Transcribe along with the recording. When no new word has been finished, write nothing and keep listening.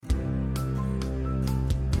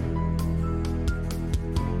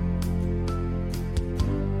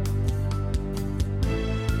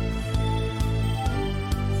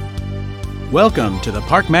Welcome to the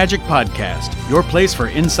Park Magic Podcast, your place for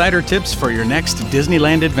insider tips for your next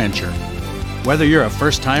Disneyland adventure. Whether you're a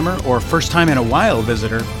first-timer or first-time-in-a-while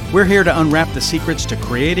visitor, we're here to unwrap the secrets to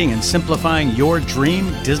creating and simplifying your dream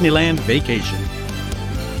Disneyland vacation.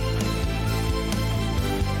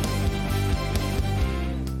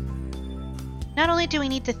 Not only do we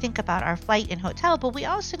need to think about our flight and hotel, but we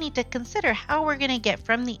also need to consider how we're going to get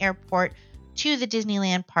from the airport to the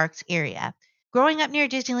Disneyland Parks area. Growing up near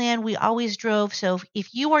Disneyland, we always drove, so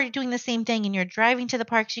if you are doing the same thing and you're driving to the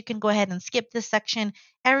parks, you can go ahead and skip this section.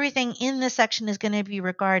 Everything in this section is going to be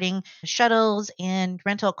regarding shuttles and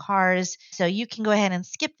rental cars, so you can go ahead and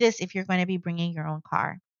skip this if you're going to be bringing your own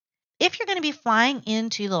car. If you're going to be flying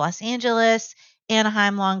into the Los Angeles,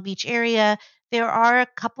 Anaheim, Long Beach area, there are a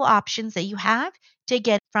couple options that you have to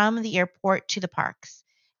get from the airport to the parks.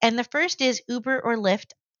 And the first is Uber or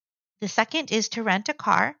Lyft. The second is to rent a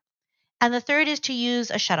car. And the third is to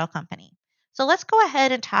use a shuttle company. So let's go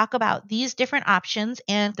ahead and talk about these different options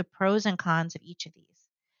and the pros and cons of each of these.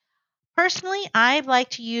 Personally, I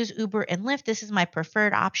like to use Uber and Lyft. This is my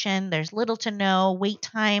preferred option. There's little to no wait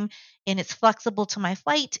time, and it's flexible to my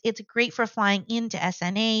flight. It's great for flying into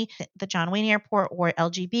SNA, the John Wayne Airport, or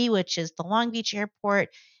LGB, which is the Long Beach Airport.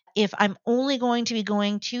 If I'm only going to be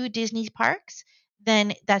going to Disney parks,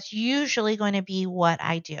 then that's usually going to be what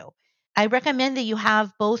I do. I recommend that you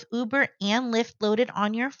have both Uber and Lyft loaded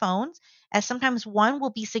on your phones, as sometimes one will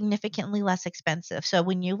be significantly less expensive. So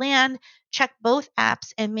when you land, check both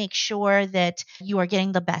apps and make sure that you are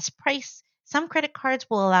getting the best price. Some credit cards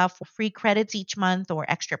will allow for free credits each month or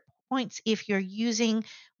extra points if you're using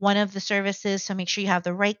one of the services. So make sure you have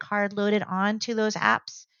the right card loaded onto those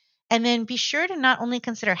apps. And then be sure to not only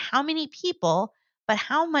consider how many people, but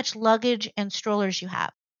how much luggage and strollers you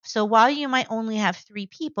have. So while you might only have 3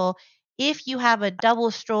 people, if you have a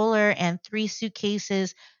double stroller and 3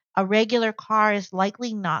 suitcases, a regular car is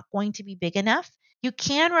likely not going to be big enough. You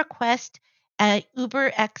can request an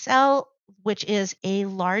Uber XL, which is a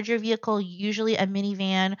larger vehicle, usually a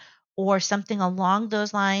minivan or something along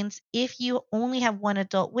those lines. If you only have one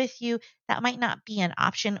adult with you, that might not be an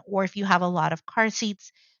option. Or if you have a lot of car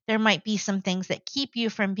seats, there might be some things that keep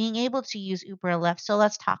you from being able to use Uber or Lyft. So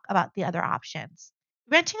let's talk about the other options.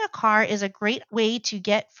 Renting a car is a great way to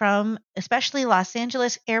get from especially Los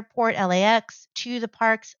Angeles Airport, LAX, to the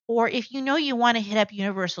parks, or if you know you want to hit up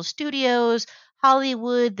Universal Studios,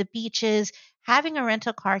 Hollywood, the beaches, having a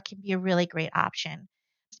rental car can be a really great option.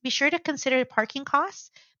 Be sure to consider parking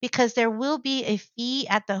costs because there will be a fee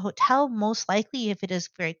at the hotel, most likely if it is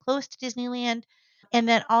very close to Disneyland. And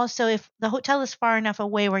then also, if the hotel is far enough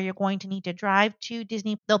away where you're going to need to drive to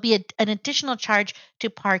Disney, there'll be an additional charge to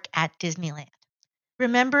park at Disneyland.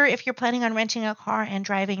 Remember, if you're planning on renting a car and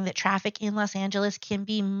driving, that traffic in Los Angeles can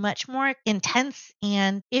be much more intense.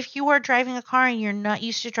 And if you are driving a car and you're not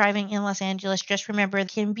used to driving in Los Angeles, just remember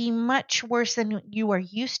it can be much worse than you are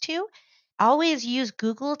used to. Always use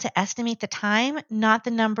Google to estimate the time, not the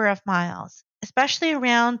number of miles, especially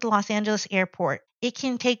around the Los Angeles airport. It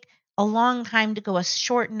can take a long time to go a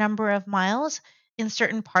short number of miles in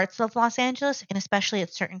certain parts of Los Angeles, and especially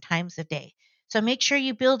at certain times of day. So make sure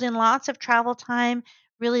you build in lots of travel time.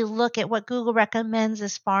 Really look at what Google recommends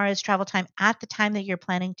as far as travel time at the time that you're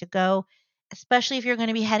planning to go, especially if you're going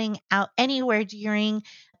to be heading out anywhere during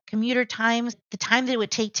commuter times. The time that it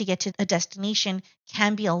would take to get to a destination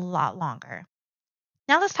can be a lot longer.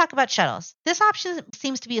 Now let's talk about shuttles. This option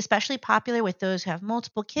seems to be especially popular with those who have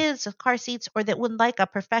multiple kids with car seats or that would like a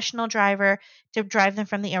professional driver to drive them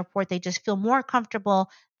from the airport. They just feel more comfortable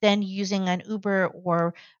than using an Uber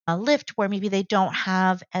or a Lyft where maybe they don't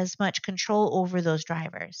have as much control over those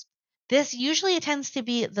drivers. This usually tends to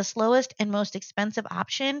be the slowest and most expensive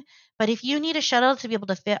option, but if you need a shuttle to be able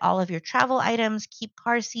to fit all of your travel items, keep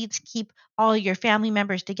car seats, keep all your family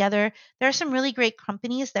members together, there are some really great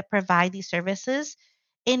companies that provide these services.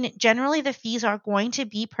 And generally, the fees are going to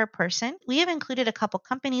be per person. We have included a couple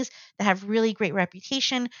companies that have really great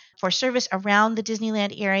reputation for service around the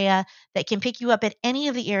Disneyland area that can pick you up at any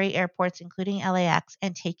of the area airports, including LAX,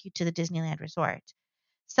 and take you to the Disneyland Resort.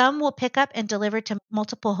 Some will pick up and deliver to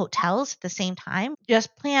multiple hotels at the same time.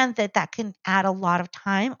 Just plan that can add a lot of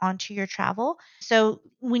time onto your travel. So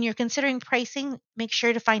when you're considering pricing, make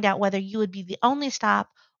sure to find out whether you would be the only stop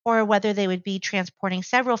or whether they would be transporting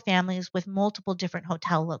several families with multiple different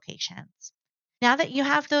hotel locations. Now that you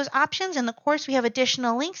have those options, in the course we have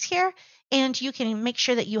additional links here, and you can make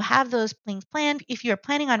sure that you have those things planned. If you're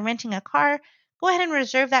planning on renting a car, go ahead and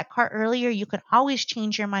reserve that car earlier. You can always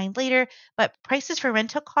change your mind later, but prices for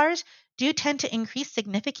rental cars do tend to increase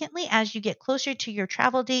significantly as you get closer to your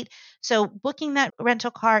travel date. So booking that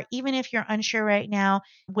rental car, even if you're unsure right now,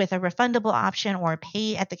 with a refundable option or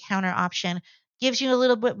pay at the counter option, gives you a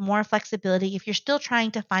little bit more flexibility if you're still trying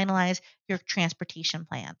to finalize your transportation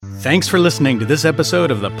plans. Thanks for listening to this episode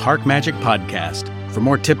of the Park Magic Podcast. For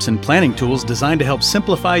more tips and planning tools designed to help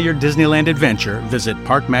simplify your Disneyland adventure, visit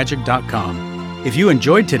parkmagic.com. If you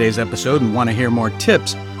enjoyed today's episode and want to hear more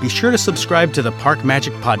tips, be sure to subscribe to the Park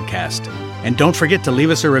Magic Podcast. And don't forget to leave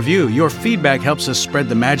us a review. Your feedback helps us spread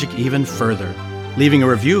the magic even further. Leaving a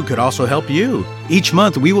review could also help you. Each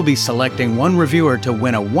month, we will be selecting one reviewer to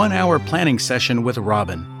win a 1-hour planning session with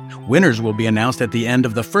Robin. Winners will be announced at the end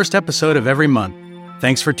of the first episode of every month.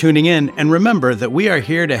 Thanks for tuning in, and remember that we are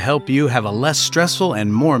here to help you have a less stressful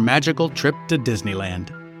and more magical trip to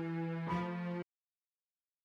Disneyland.